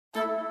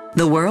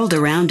The world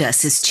around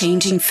us is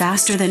changing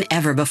faster than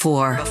ever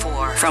before.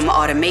 From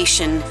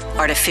automation,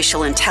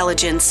 artificial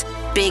intelligence,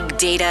 big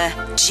data,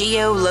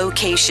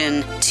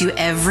 geolocation, to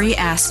every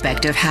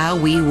aspect of how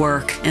we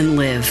work and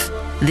live.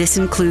 This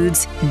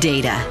includes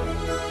data.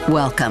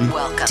 Welcome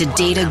to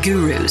Data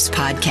Gurus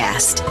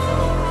Podcast.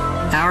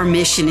 Our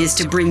mission is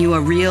to bring you a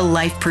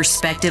real-life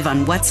perspective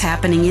on what's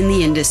happening in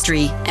the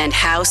industry and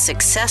how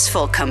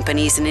successful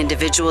companies and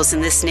individuals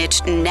in this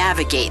niche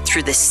navigate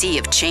through the sea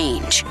of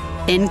change.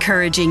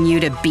 Encouraging you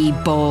to be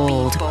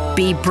bold,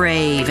 be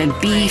brave, and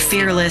be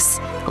fearless.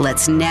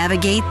 Let's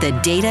navigate the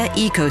data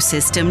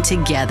ecosystem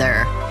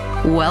together.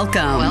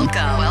 Welcome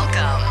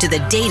to the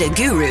Data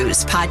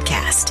Gurus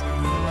Podcast.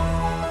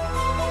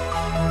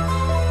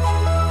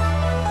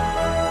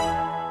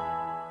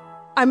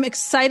 I'm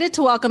excited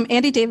to welcome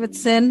Andy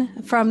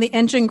Davidson from the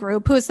Engine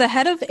Group, who is the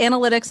head of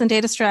analytics and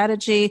data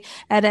strategy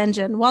at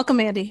Engine. Welcome,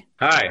 Andy.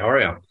 Hi, how are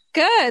you?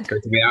 Good.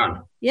 Great to be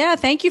on. Yeah,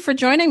 thank you for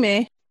joining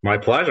me. My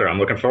pleasure. I'm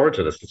looking forward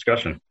to this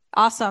discussion.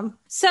 Awesome.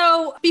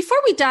 So before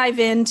we dive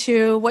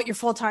into what your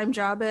full-time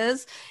job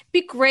is, it'd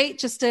be great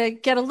just to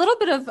get a little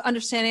bit of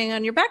understanding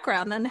on your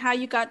background and how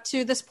you got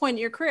to this point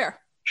in your career.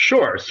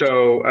 Sure.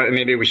 So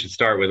maybe we should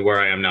start with where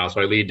I am now.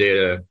 So I lead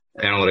data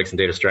analytics and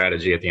data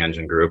strategy at the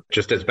Engine Group.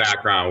 Just as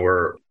background,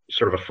 we're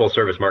sort of a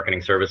full-service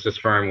marketing services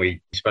firm.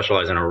 We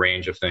specialize in a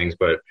range of things,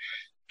 but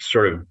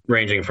sort of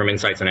ranging from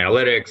insights and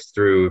analytics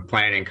through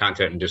planning,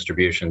 content, and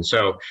distribution.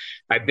 So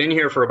I've been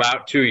here for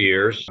about 2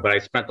 years, but I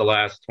spent the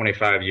last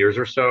 25 years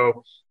or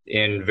so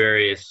in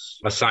various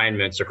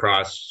assignments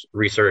across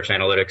research,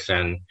 analytics,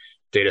 and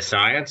data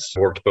science.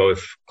 Worked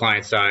both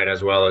client side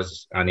as well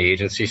as on the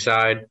agency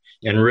side.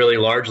 And really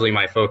largely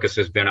my focus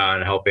has been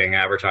on helping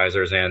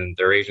advertisers and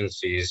their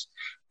agencies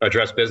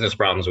address business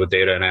problems with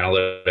data and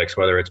analytics,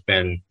 whether it's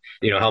been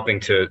helping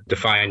to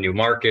define new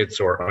markets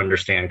or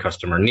understand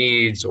customer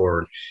needs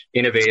or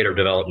innovate or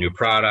develop new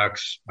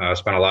products.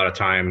 Spent a lot of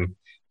time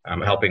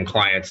helping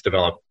clients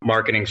develop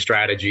marketing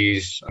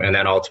strategies and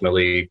then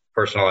ultimately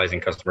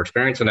personalizing customer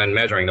experience and then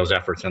measuring those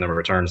efforts and the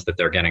returns that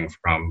they're getting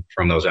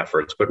from those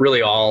efforts. But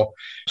really all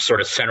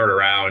sort of centered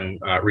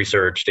around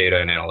research,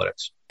 data, and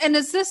analytics. And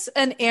is this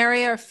an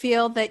area or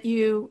field that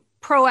you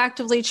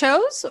proactively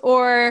chose,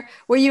 or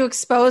were you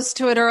exposed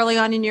to it early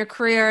on in your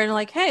career and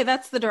like, hey,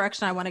 that's the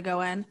direction I want to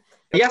go in?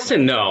 Yes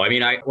and no. I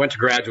mean, I went to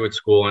graduate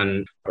school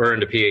and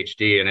earned a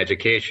PhD in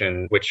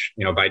education, which,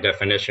 by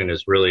definition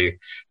is really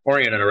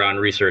oriented around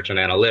research and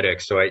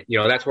analytics. So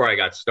that's where I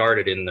got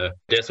started in the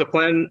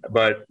discipline.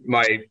 But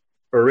my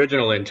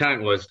original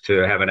intent was to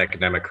have an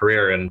academic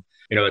career. And,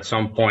 at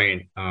some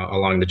point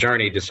along the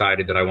journey,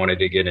 decided that I wanted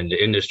to get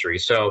into industry.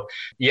 So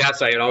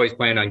yes, I had always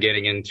planned on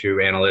getting into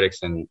analytics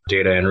and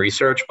data and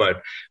research,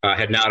 but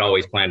had not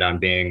always planned on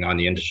being on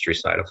the industry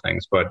side of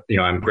things. But,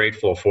 I'm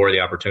grateful for the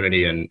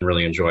opportunity and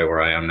really enjoy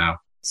where I am now.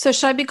 So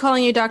should I be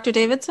calling you Dr.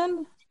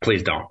 Davidson?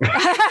 Please don't.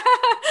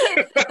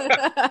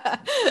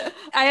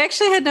 I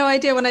actually had no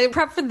idea when I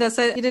prepped for this.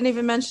 You didn't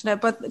even mention it,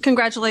 but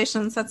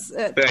congratulations. That's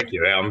it. Thank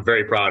you. I'm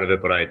very proud of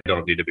it, but I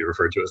don't need to be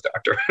referred to as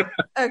doctor.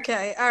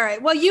 Okay. All right.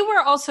 Well, you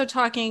were also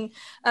talking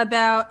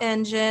about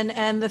Engine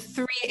and the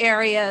 3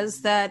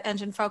 areas that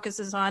Engine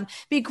focuses on. It'd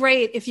be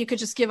great if you could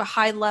just give a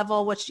high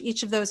level, which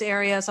each of those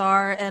areas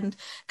are and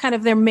kind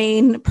of their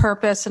main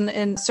purpose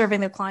in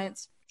serving their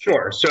clients.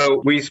 Sure.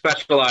 So we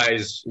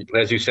specialize,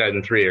 as you said,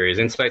 in 3 areas: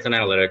 insights and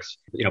analytics,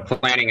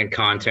 planning and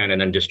content, and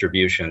then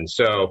distribution.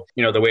 So,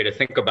 the way to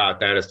think about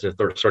that is to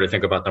sort of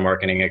think about the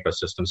marketing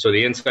ecosystem. So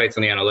the insights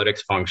and the analytics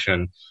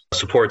function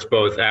supports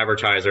both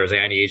advertisers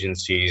and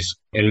agencies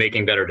in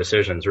making better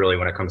decisions, really,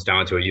 when it comes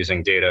down to it,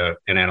 using data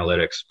and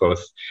analytics,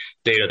 both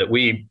data that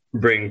we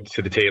bring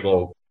to the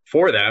table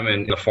for them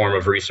in the form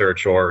of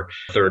research or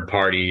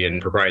third-party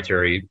and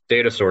proprietary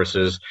data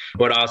sources,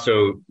 but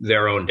also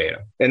their own data.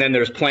 And then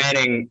there's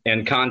planning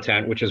and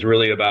content, which is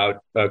really about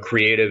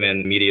creative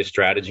and media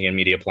strategy and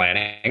media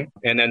planning.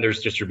 And then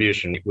there's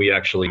distribution. We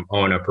actually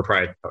own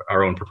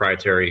our own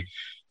proprietary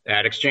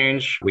ad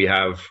exchange. We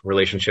have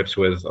relationships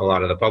with a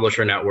lot of the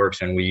publisher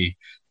networks, and we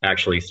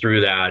actually,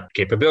 through that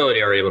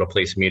capability, are able to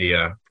place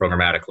media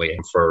programmatically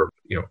for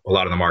a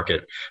lot of the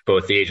market,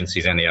 both the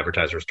agencies and the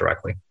advertisers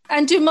directly.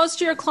 And do most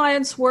of your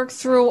clients work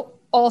through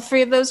all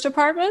 3 of those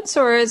departments,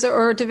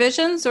 or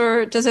divisions,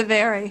 or does it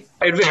vary?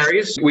 It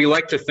varies. We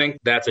like to think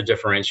that's a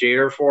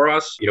differentiator for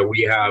us.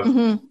 We have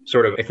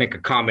sort of, I think, a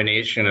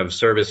combination of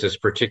services,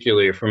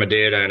 particularly from a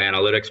data and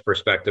analytics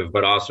perspective,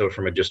 but also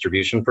from a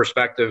distribution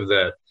perspective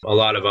that a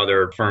lot of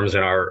other firms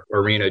in our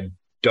arena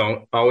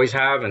don't always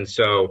have. And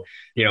so,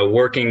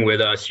 working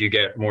with us, you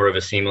get more of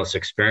a seamless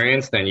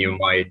experience than you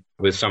might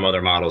with some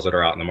other models that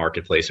are out in the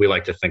marketplace. We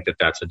like to think that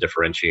that's a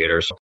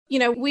differentiator.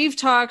 So, we've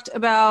talked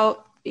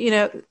about,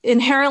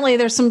 inherently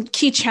there's some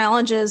key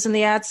challenges in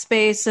the ad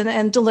space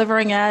and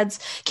delivering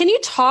ads. Can you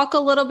talk a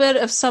little bit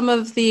of some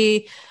of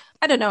the,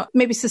 I don't know,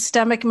 maybe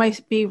systemic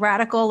might be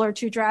radical or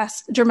too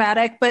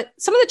dramatic, but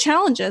some of the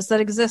challenges that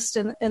exist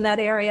in that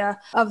area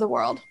of the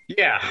world?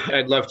 Yeah,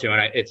 I'd love to.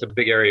 And it's a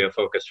big area of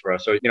focus for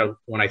us. So,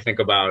 when I think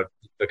about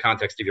the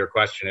context of your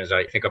question is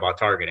I think about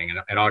targeting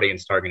and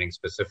audience targeting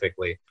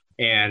specifically.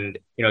 And,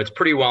 it's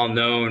pretty well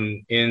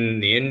known in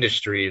the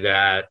industry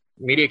that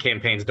media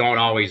campaigns don't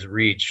always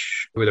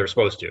reach who they're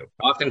supposed to.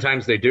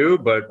 Oftentimes they do,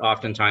 but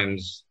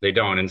oftentimes they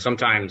don't. And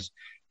sometimes,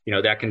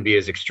 that can be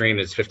as extreme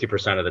as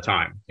 50% of the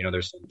time.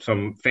 There's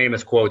some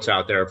famous quotes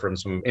out there from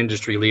some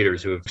industry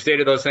leaders who have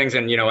stated those things.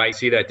 And, I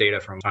see that data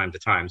from time to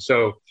time.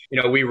 So,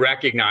 we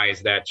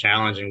recognize that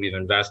challenge and we've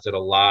invested a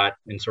lot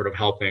in sort of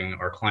helping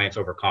our clients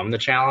overcome the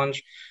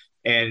challenge.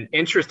 And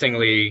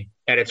interestingly,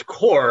 at its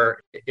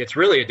core, it's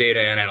really a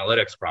data and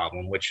analytics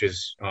problem, which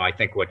is, I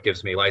think, what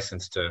gives me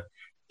license to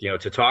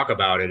talk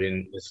about it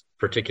in this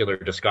particular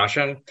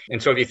discussion.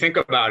 And so if you think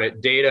about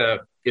it, data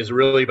is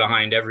really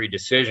behind every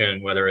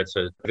decision, whether it's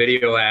a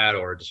video ad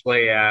or a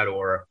display ad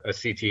or a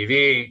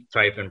CTV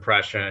type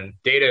impression.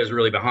 Data is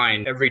really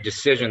behind every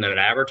decision that an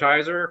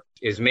advertiser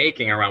is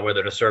making around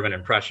whether to serve an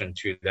impression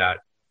to that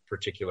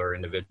particular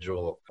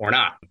individual or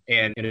not.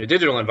 And in a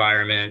digital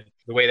environment,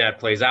 the way that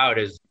plays out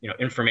is,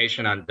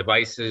 information on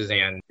devices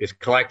and is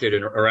collected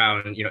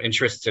around,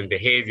 interests and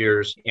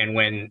behaviors. And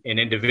when an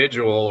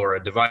individual or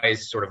a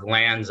device sort of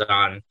lands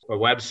on a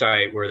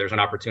website where there's an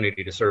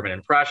opportunity to serve an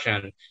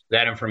impression,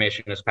 that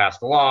information is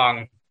passed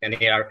along and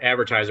the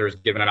advertiser is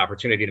given an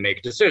opportunity to make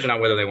a decision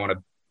on whether they want to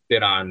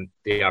bid on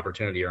the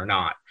opportunity or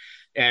not.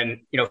 And,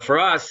 for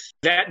us,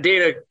 that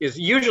data is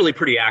usually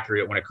pretty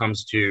accurate when it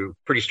comes to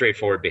pretty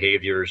straightforward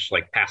behaviors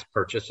like past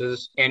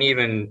purchases and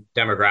even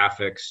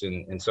demographics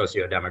and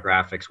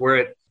socio-demographics. Where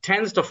it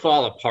tends to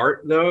fall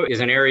apart, though, is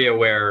an area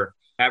where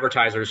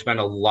advertisers spend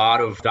a lot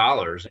of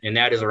dollars, and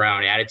that is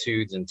around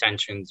attitudes,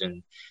 intentions,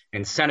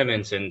 and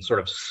sentiments and sort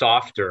of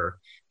softer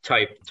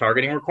type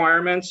targeting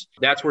requirements.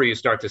 That's where you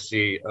start to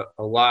see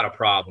a lot of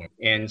problem.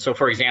 And so,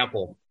 for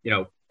example,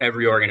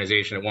 every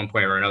organization at one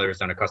point or another has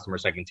done a customer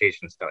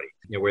segmentation study,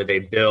 where they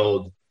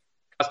build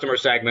customer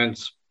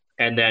segments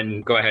and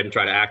then go ahead and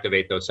try to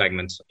activate those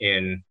segments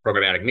in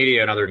programmatic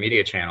media and other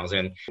media channels.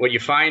 And what you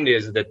find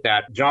is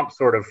that jump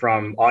sort of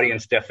from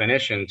audience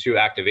definition to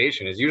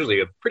activation is usually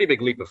a pretty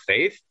big leap of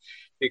faith,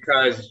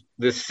 because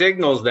the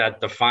signals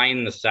that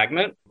define the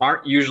segment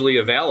aren't usually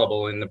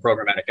available in the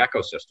programmatic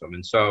ecosystem.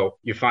 And so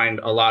you find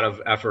a lot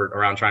of effort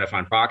around trying to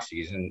find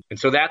proxies. And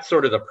so that's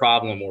sort of the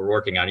problem we're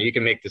working on. You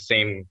can make the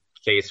same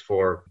case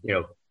for,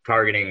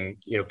 targeting,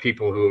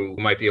 people who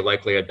might be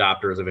likely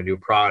adopters of a new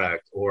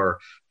product, or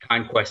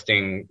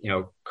conquesting,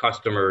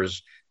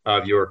 customers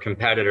of your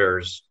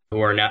competitors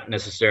who are not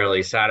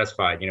necessarily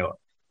satisfied.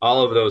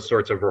 All of those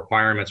sorts of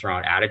requirements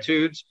around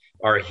attitudes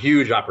are a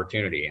huge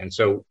opportunity. And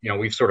so,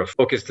 we've sort of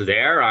focused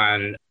there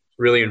on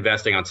really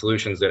investing on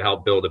solutions that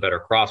help build a better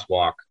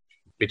crosswalk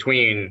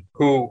between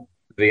who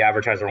the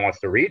advertiser wants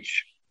to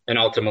reach and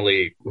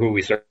ultimately who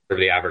we serve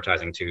the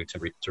advertising to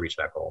reach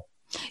that goal.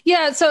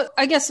 Yeah. So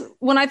I guess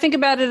when I think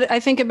about it, I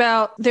think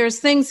about there's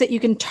things that you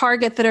can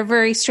target that are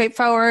very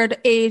straightforward: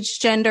 age,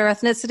 gender,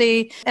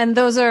 ethnicity, and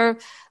those are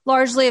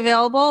largely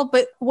available.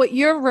 But what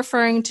you're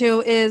referring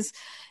to is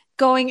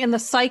going in the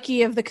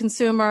psyche of the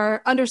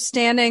consumer,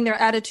 understanding their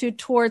attitude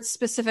towards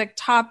specific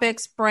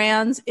topics,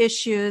 brands,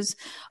 issues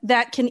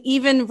that can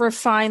even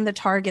refine the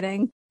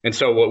targeting. And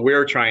so what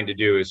we're trying to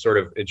do is sort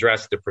of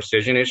address the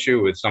precision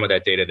issue with some of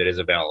that data that is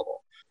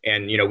available.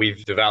 And,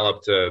 we've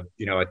developed a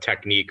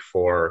technique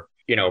for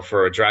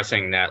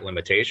addressing that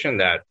limitation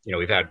that,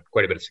 we've had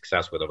quite a bit of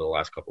success with over the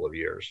last couple of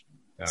years.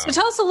 So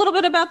tell us a little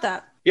bit about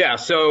that. Yeah.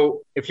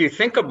 So if you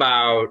think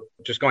about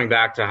just going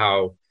back to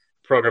how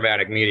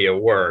programmatic media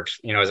works,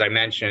 as I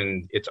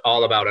mentioned, it's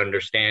all about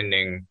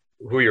understanding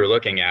who you're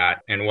looking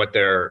at and what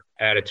their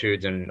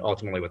attitudes and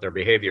ultimately what their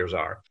behaviors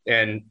are.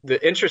 And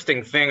the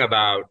interesting thing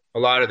about a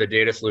lot of the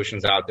data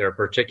solutions out there,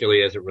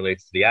 particularly as it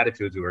relates to the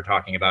attitudes we were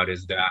talking about,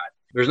 is that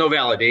there's no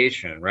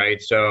validation,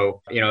 right?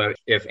 So,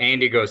 if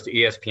Andy goes to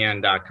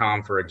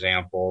ESPN.com, for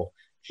example,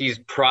 he's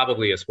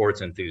probably a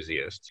sports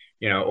enthusiast,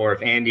 or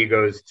if Andy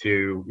goes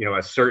to,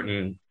 a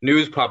certain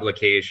news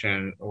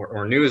publication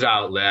or news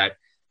outlet,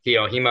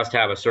 he must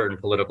have a certain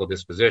political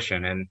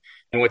disposition. And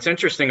what's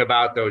interesting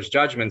about those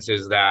judgments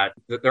is that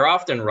they're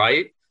often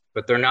right,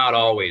 but they're not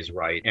always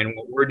right. And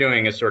what we're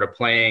doing is sort of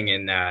playing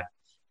in that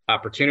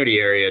opportunity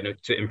area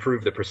to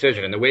improve the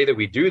precision. And the way that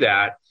we do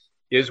that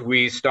is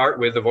we start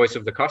with the voice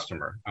of the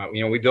customer.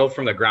 We build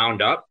from the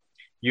ground up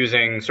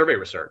using survey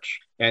research.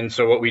 And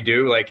so what we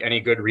do, like any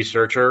good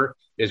researcher,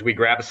 is we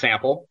grab a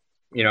sample,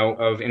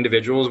 of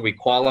individuals, we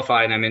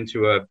qualify them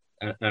into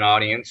an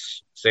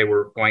audience. Say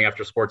we're going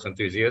after sports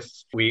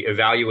enthusiasts. We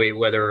evaluate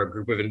whether a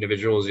group of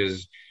individuals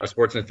is a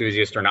sports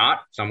enthusiast or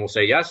not. Some will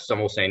say yes, some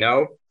will say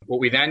no. What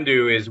we then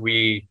do is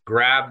we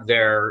grab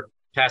their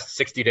past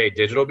 60-day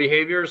digital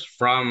behaviors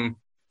from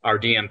our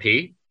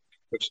DMP,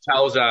 which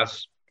tells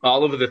us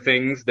all of the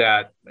things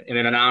that, in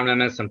an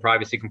anonymous and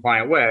privacy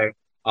compliant way,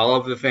 all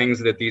of the things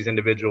that these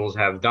individuals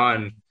have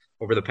done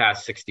over the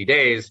past 60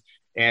 days.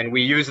 And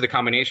we use the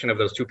combination of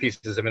those two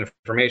pieces of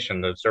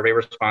information, the survey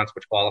response,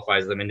 which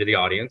qualifies them into the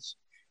audience,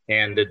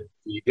 and the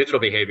digital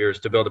behaviors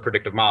to build a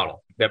predictive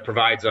model that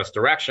provides us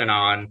direction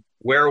on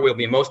where we'll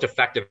be most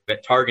effective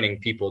at targeting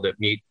people that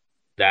meet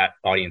that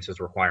audience's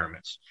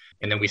requirements.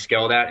 And then we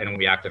scale that and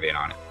we activate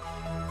on it.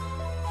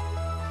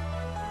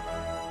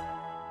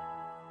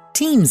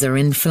 Teams are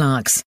in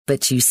flux,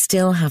 but you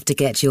still have to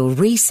get your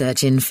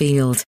research in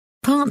field.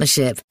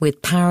 Partnership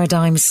with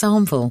Paradigm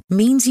Sample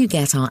means you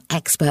get our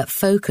expert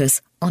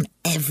focus on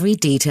every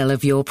detail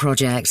of your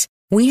project.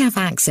 We have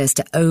access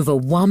to over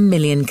 1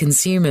 million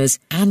consumers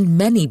and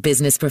many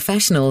business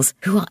professionals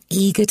who are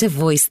eager to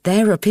voice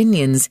their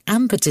opinions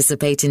and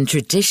participate in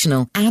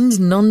traditional and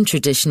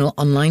non-traditional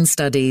online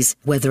studies,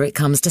 whether it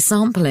comes to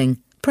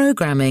sampling,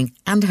 programming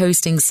and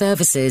hosting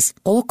services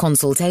or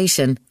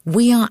consultation.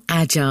 We are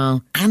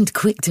agile and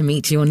quick to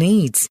meet your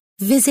needs.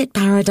 Visit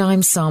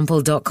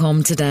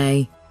paradigmsample.com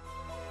today.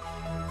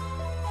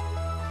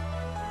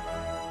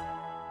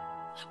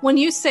 When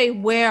you say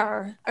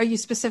where, are you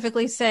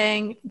specifically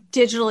saying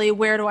digitally,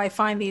 where do I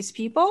find these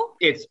people?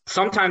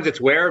 Sometimes it's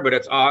where, but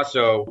it's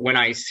also when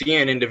I see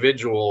an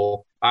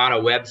individual on a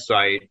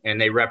website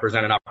and they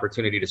represent an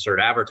opportunity to start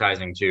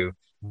advertising to,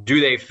 do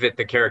they fit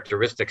the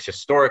characteristics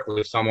historically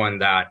of someone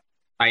that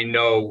I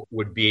know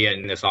would be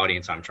in this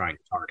audience I'm trying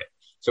to target?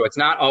 So it's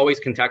not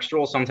always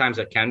contextual. Sometimes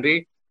it can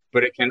be,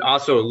 but it can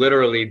also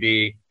literally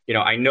be,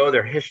 I know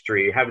their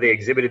history. Have they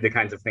exhibited the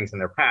kinds of things in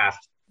their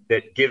past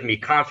that give me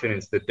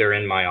confidence that they're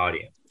in my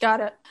audience? Got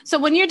it. So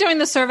when you're doing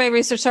the survey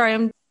research, sorry,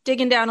 I'm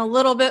digging down a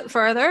little bit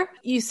further.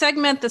 You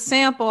segment the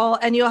sample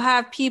and you'll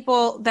have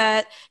people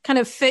that kind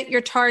of fit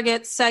your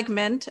target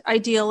segment,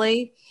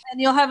 ideally.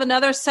 And you'll have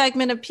another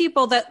segment of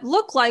people that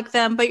look like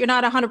them, but you're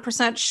not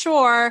 100%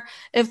 sure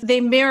if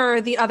they mirror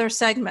the other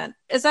segment.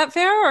 Is that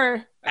fair?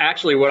 Or?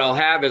 Actually, what I'll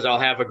have is I'll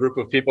have a group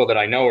of people that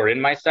I know are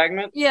in my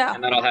segment. Yeah.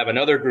 And then I'll have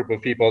another group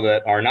of people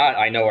that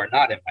I know are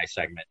not in my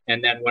segment.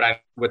 And then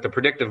what the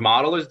predictive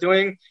model is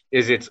doing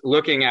is it's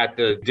looking at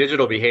the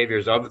digital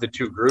behaviors of the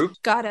two groups.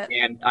 Got it.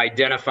 And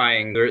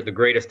identifying the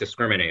greatest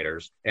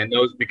discriminators. And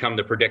those become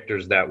the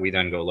predictors that we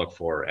then go look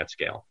for at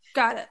scale.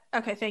 Got it.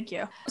 Okay, thank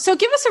you. So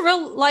give us a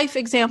real life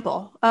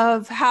example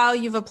of how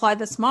you've applied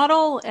this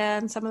model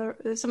and some of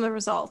the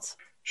results.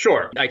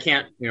 Sure. I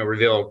can't,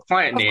 reveal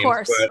client names,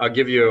 but I'll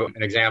give you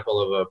an example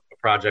of a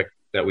project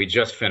that we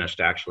just finished,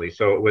 actually.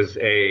 So it was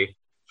a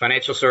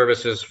financial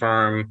services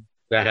firm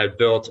that had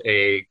built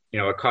a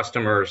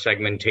customer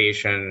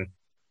segmentation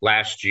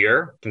last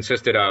year,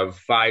 consisted of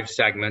 5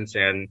 segments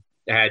and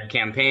had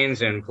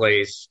campaigns in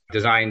place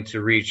designed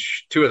to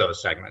reach 2 of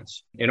those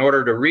segments. In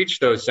order to reach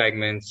those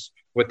segments,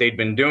 what they'd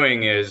been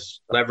doing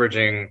is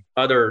leveraging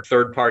other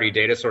third-party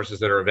data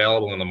sources that are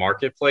available in the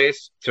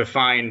marketplace to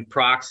find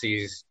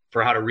proxies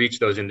for how to reach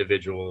those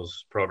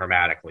individuals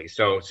programmatically.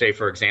 So say,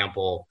 for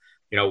example,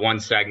 one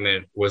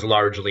segment was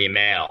largely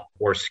male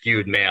or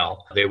skewed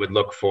male. They would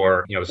look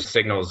for,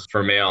 signals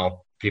for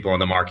male people in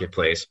the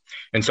marketplace.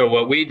 And so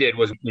what we did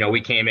was,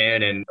 we came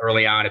in and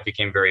early on, it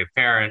became very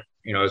apparent,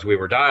 as we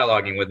were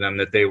dialoguing with them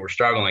that they were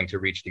struggling to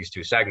reach these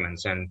 2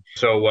 segments. And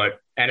so what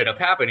ended up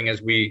happening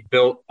is we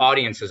built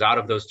audiences out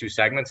of those 2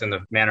 segments in the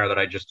manner that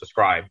I just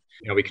described.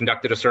 We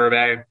conducted a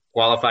survey,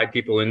 qualified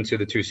people into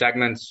the 2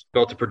 segments,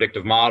 built a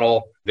predictive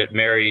model that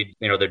married,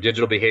 their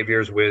digital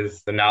behaviors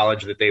with the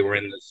knowledge that they were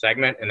in the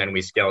segment. And then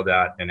we scaled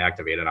that and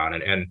activated on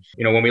it. And,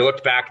 when we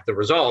looked back at the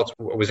results,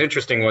 what was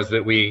interesting was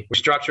that we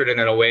structured it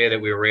in a way that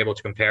we were able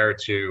to compare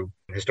to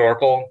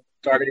historical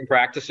targeting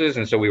practices.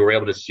 And so we were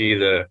able to see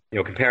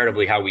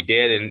comparatively how we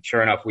did. And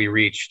sure enough, we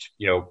reached,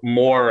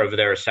 more of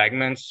their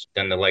segments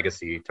than the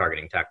legacy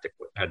targeting tactic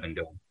had been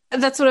doing.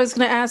 That's what I was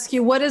going to ask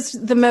you. What is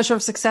the measure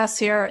of success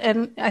here?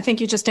 And I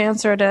think you just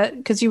answered it,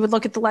 because you would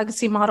look at the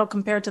legacy model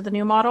compared to the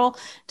new model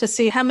to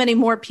see how many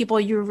more people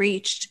you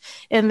reached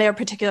in their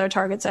particular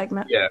target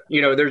segment. Yeah.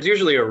 There's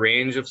usually a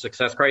range of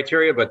success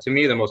criteria, but to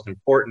me, the most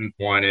important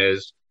one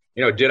is,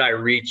 did I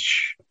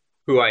reach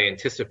who I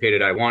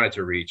anticipated I wanted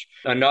to reach?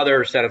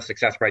 Another set of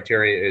success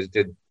criteria is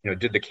did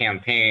the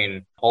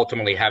campaign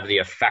ultimately have the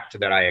effect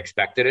that I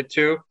expected it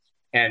to?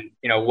 And,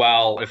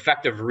 while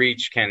effective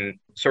reach can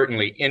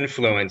certainly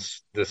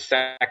influence the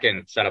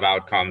second set of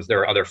outcomes, there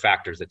are other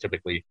factors that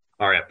typically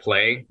are at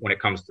play when it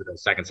comes to the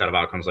second set of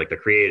outcomes, like the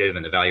creative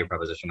and the value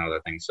proposition and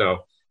other things.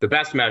 So the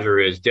best measure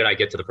is, did I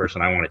get to the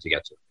person I wanted to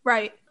get to?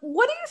 Right.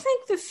 What do you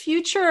think the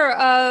future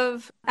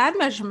of ad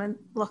measurement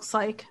looks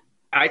like?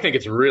 I think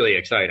it's really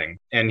exciting.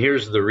 And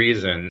here's the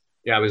reason.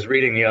 I was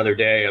reading the other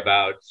day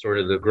about sort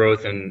of the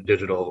growth in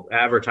digital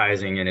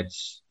advertising, and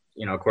it's,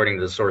 according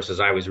to the sources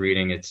I was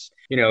reading, it's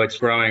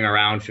growing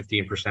around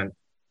 15%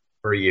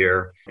 per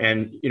year.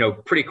 And,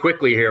 pretty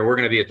quickly here, we're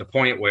going to be at the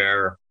point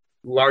where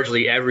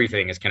largely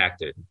everything is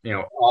connected.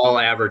 All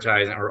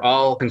advertising or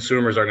all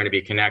consumers are going to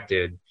be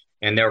connected,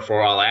 and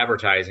therefore all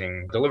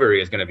advertising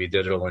delivery is going to be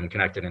digital and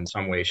connected in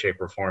some way, shape,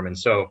 or form. And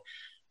so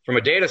from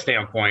a data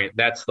standpoint,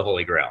 that's the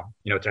holy grail.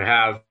 To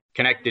have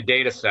connected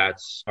data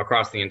sets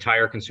across the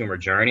entire consumer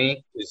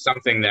journey is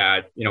something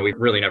that, we've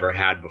really never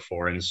had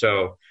before. And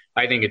so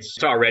I think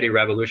it's already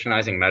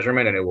revolutionizing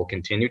measurement, and it will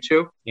continue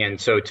to.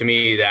 And so to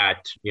me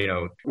that,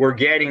 we're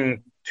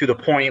getting to the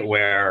point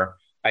where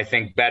I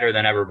think better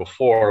than ever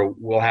before,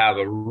 we'll have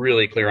a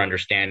really clear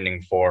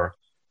understanding for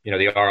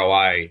the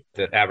ROI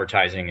that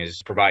advertising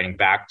is providing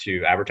back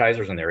to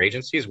advertisers and their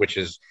agencies, which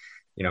is,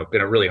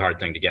 been a really hard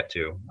thing to get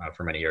to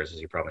for many years,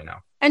 as you probably know.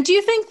 And do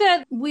you think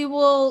that we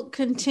will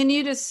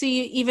continue to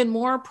see even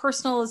more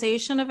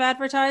personalization of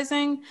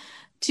advertising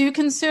to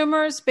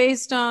consumers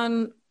based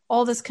on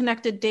all this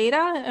connected data?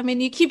 I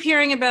mean, you keep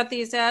hearing about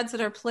these ads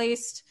that are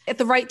placed at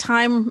the right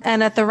time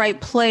and at the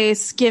right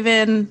place,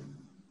 given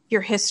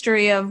your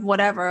history of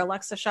whatever,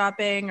 Alexa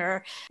shopping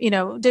or,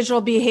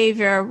 digital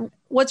behavior.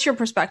 What's your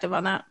perspective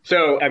on that?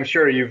 So I'm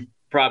sure you've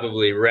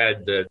probably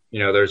read that,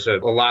 there's a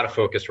lot of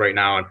focus right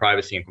now on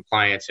privacy and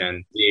compliance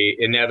and the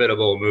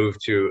inevitable move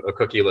to a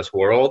cookieless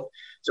world.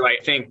 So I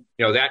think,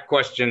 that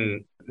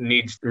question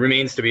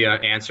remains to be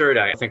answered.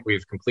 I think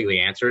we've completely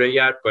answered it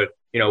yet, but,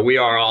 we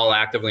are all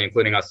actively,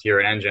 including us here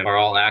at Engine, are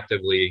all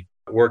actively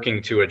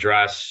working to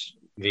address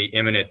the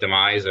imminent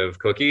demise of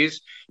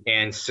cookies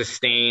and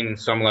sustain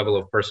some level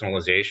of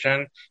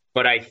personalization.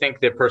 But I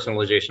think that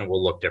personalization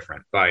will look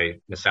different by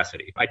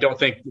necessity. I don't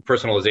think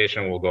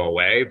personalization will go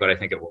away, but I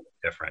think it will look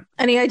different.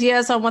 Any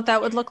ideas on what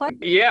that would look like?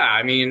 Yeah,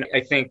 I mean,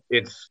 I think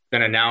it's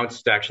been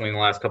announced actually in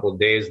the last couple of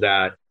days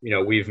that,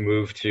 we've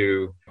moved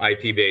to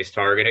IP-based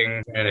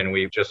targeting and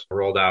we've just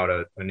rolled out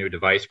a new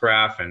device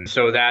graph. And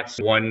so that's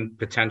one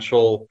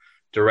potential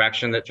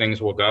direction that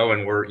things will go.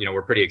 And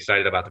we're pretty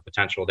excited about the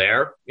potential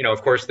there.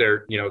 Of course,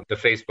 the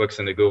Facebooks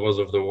and the Googles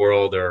of the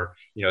world are,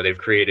 they've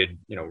created,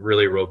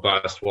 really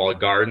robust walled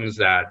gardens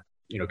that,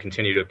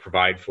 continue to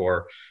provide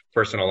for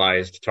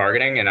personalized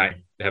targeting. And I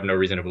have no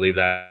reason to believe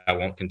that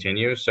won't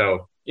continue.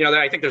 So,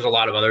 I think there's a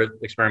lot of other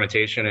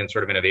experimentation and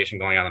sort of innovation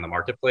going on in the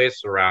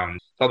marketplace around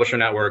publisher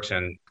networks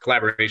and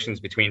collaborations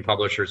between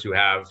publishers who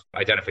have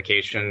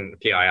identification,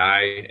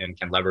 PII, and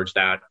can leverage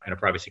that in a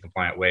privacy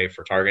compliant way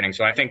for targeting.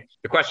 So I think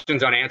the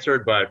question's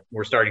unanswered, but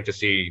we're starting to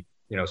see,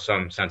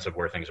 some sense of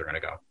where things are going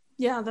to go.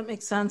 Yeah, that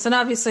makes sense. And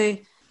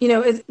obviously,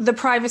 the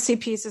privacy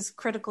piece is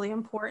critically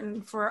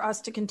important for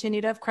us to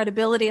continue to have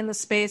credibility in the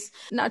space,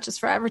 not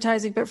just for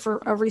advertising, but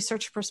for a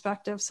research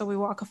perspective. So we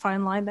walk a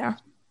fine line there.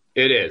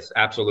 It is,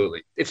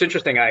 absolutely. It's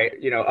interesting.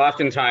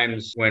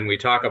 Oftentimes when we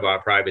talk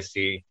about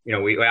privacy,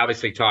 we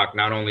obviously talk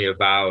not only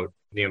about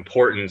the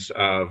importance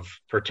of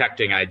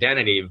protecting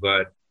identity,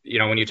 but,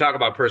 when you talk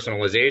about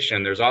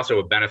personalization, there's also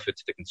a benefit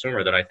to the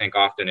consumer that I think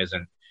often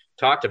isn't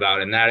talked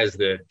about. And that is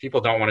that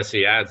people don't want to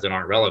see ads that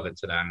aren't relevant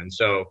to them. And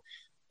so,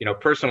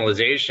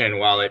 personalization,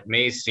 while it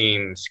may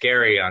seem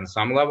scary on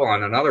some level,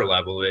 on another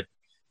level,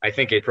 I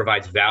think it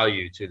provides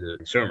value to the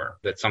consumer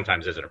that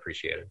sometimes isn't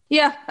appreciated.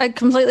 Yeah, I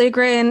completely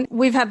agree. And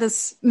we've had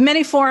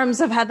many forums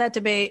have had that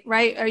debate,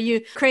 right? Are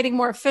you creating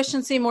more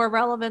efficiency, more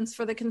relevance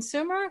for the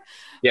consumer?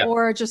 Yeah.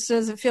 Or just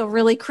does it feel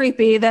really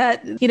creepy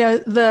that,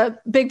 the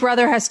big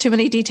brother has too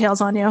many details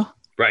on you?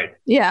 Right.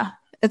 Yeah,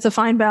 it's a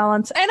fine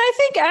balance. And I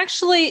think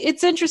actually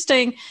it's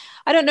interesting.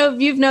 I don't know if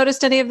you've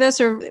noticed any of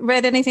this or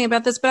read anything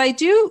about this, but I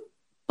do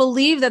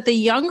believe that the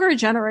younger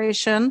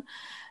generation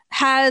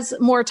has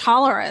more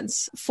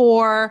tolerance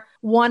for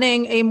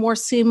wanting a more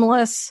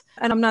seamless,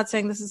 and I'm not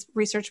saying this is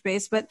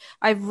research-based, but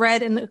I've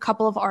read in a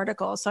couple of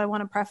articles, so I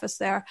want to preface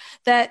there,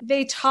 that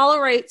they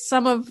tolerate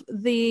some of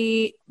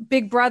the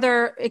big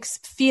brother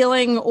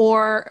feeling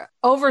or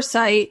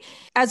oversight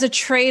as a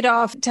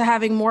trade-off to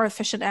having more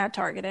efficient ad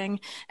targeting.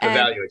 The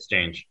value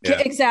exchange. Yeah.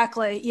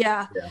 Exactly,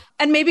 yeah.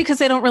 And maybe because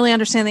they don't really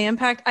understand the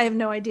impact, I have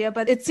no idea,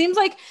 but it seems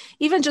like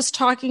even just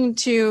talking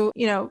to,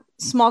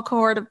 small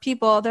cohort of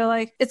people, they're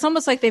like, it's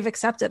almost like they've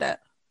accepted it.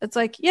 It's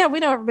like, yeah, we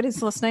know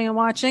everybody's listening and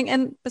watching.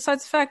 And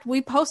besides the fact,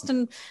 we post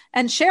and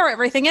share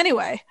everything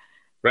anyway.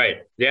 Right.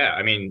 Yeah.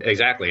 I mean,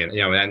 exactly.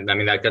 And,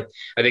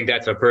 I think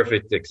that's a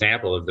perfect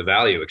example of the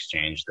value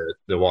exchange that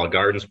the walled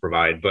gardens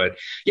provide. But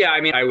yeah,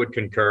 I would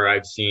concur.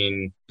 I've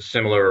seen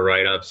similar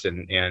write-ups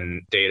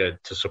and data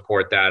to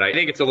support that. I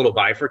think it's a little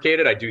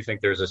bifurcated. I do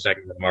think there's a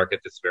segment of the market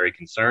that's very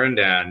concerned.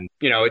 And,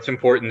 it's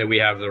important that we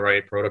have the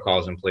right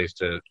protocols in place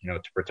to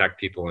protect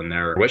people and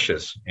their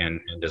wishes and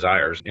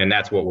desires. And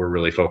that's what we're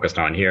really focused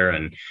on here.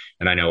 And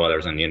I know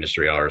others in the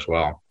industry are as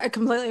well. I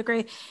completely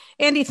agree.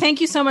 Andy,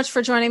 thank you so much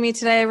for joining me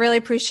today. I really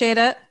appreciate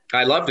it.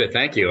 I loved it.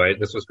 Thank you.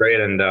 This was great.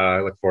 And I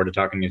look forward to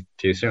talking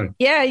to you soon.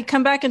 Yeah, you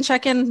come back and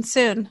check in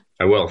soon.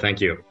 I will. Thank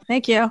you.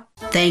 Thank you.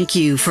 Thank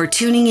you for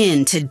tuning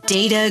in to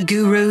Data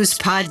Gurus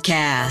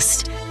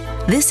Podcast.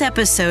 This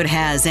episode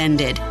has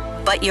ended,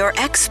 but your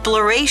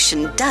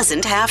exploration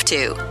doesn't have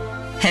to.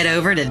 Head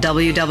over to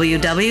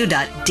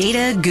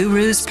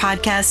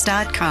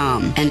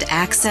www.dataguruspodcast.com and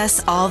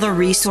access all the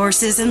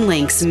resources and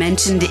links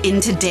mentioned in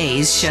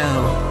today's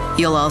show.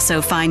 You'll also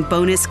find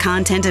bonus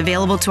content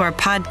available to our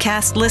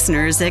podcast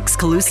listeners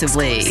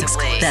exclusively.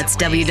 That's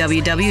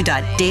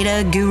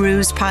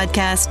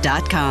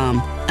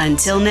www.dataguruspodcast.com.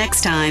 Until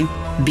next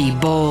time, be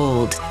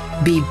bold,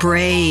 be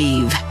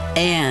brave,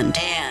 and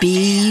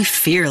be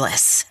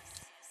fearless.